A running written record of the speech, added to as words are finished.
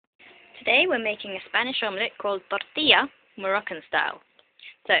Today we're making a Spanish omelette called tortilla, Moroccan style.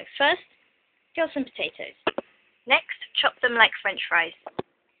 So first, peel some potatoes. Next, chop them like French fries.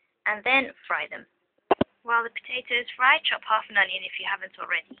 And then fry them. While the potatoes fry, chop half an onion if you haven't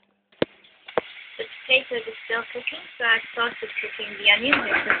already. The potatoes are still cooking, so I started cooking the onions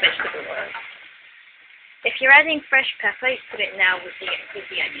in some vegetable oil. If you're adding fresh pepper, you put it now with the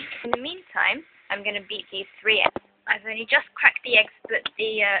onion. In the meantime, I'm going to beat these 3 eggs. I've only just cracked the eggs, but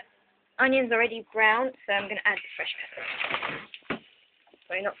the onion's already brown, so I'm going to add the fresh pepper.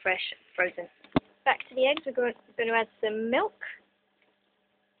 Sorry, not fresh, frozen. Back to the eggs, we're going to add some milk,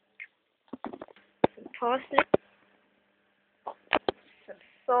 some parsley, some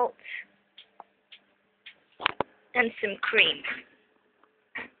salt, and some cream.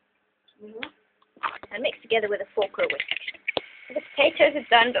 And mix together with a fork or a whisk. The potatoes are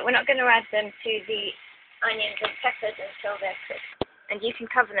done, but we're not going to add them to the onions and peppers until they're cooked. And you can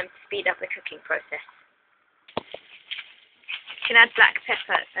cover them to speed up the cooking process. You can add black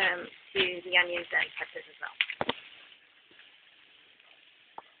pepper to the onions and peppers as well.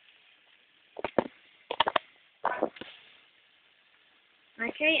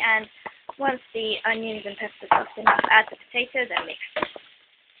 Okay, and once the onions and peppers are finished, add the potatoes and mix them.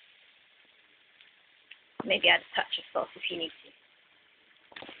 Maybe add a touch of salt if you need to.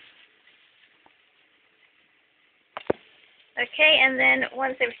 Okay, and then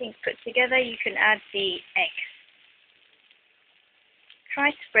once everything's put together, you can add the eggs. Try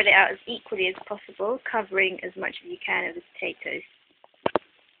to spread it out as equally as possible, covering as much as you can of the potatoes.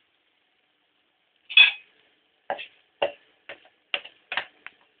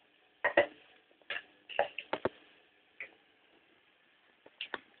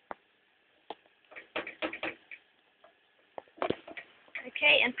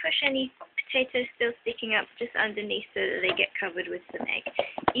 Okay, and push any potatoes still sticking up just underneath so that they get covered with some egg.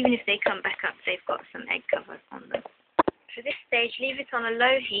 Even if they come back up, they've got some egg cover on them. For this stage, leave it on a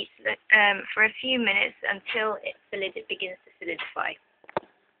low heat for a few minutes until the lid begins to solidify.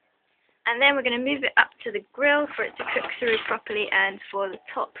 And then we're going to move it up to the grill for it to cook through properly and for the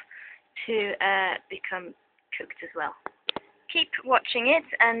top to become cooked as well. Keep watching it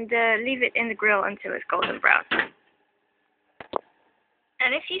and leave it in the grill until it's golden brown.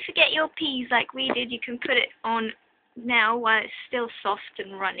 And if you forget your peas like we did, you can put it on now while it's still soft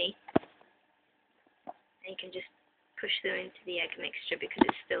and runny. And you can just push them into the egg mixture because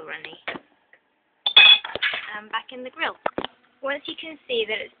it's still runny. And back in the grill. Once you can see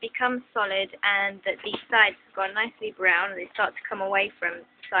that it's become solid and that the sides have gone nicely brown and they start to come away from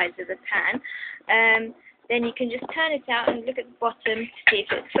the sides of the pan, then you can just turn it out and look at the bottom to see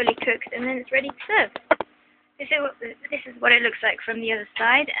if it's fully cooked, and then it's ready to serve. This is what it looks like from the other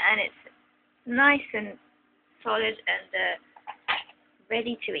side, and it's nice and solid and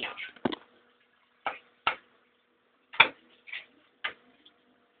ready to eat.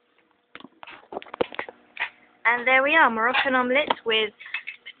 And there we are, Moroccan omelette with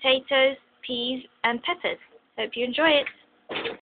potatoes, peas and peppers. Hope you enjoy it.